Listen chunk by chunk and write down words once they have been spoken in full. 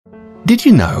Did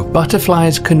you know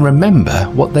butterflies can remember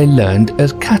what they learned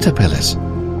as caterpillars?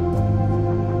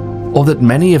 Or that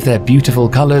many of their beautiful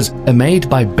colors are made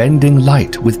by bending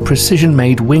light with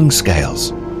precision-made wing scales?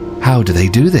 How do they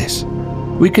do this?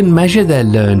 We can measure their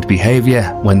learned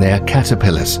behavior when they are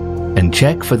caterpillars and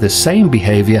check for the same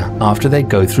behavior after they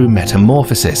go through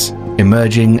metamorphosis,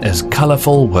 emerging as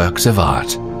colorful works of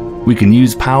art. We can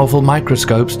use powerful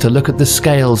microscopes to look at the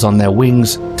scales on their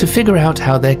wings to figure out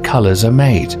how their colors are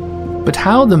made. But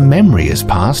how the memory is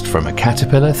passed from a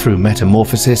caterpillar through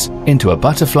metamorphosis into a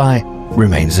butterfly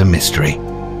remains a mystery.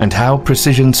 And how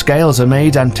precision scales are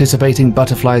made anticipating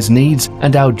butterflies' needs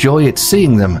and our joy at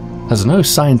seeing them has no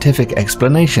scientific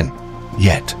explanation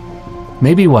yet.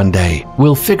 Maybe one day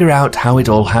we'll figure out how it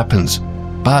all happens,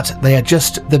 but they are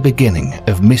just the beginning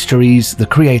of mysteries the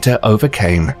Creator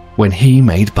overcame when He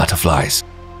made butterflies.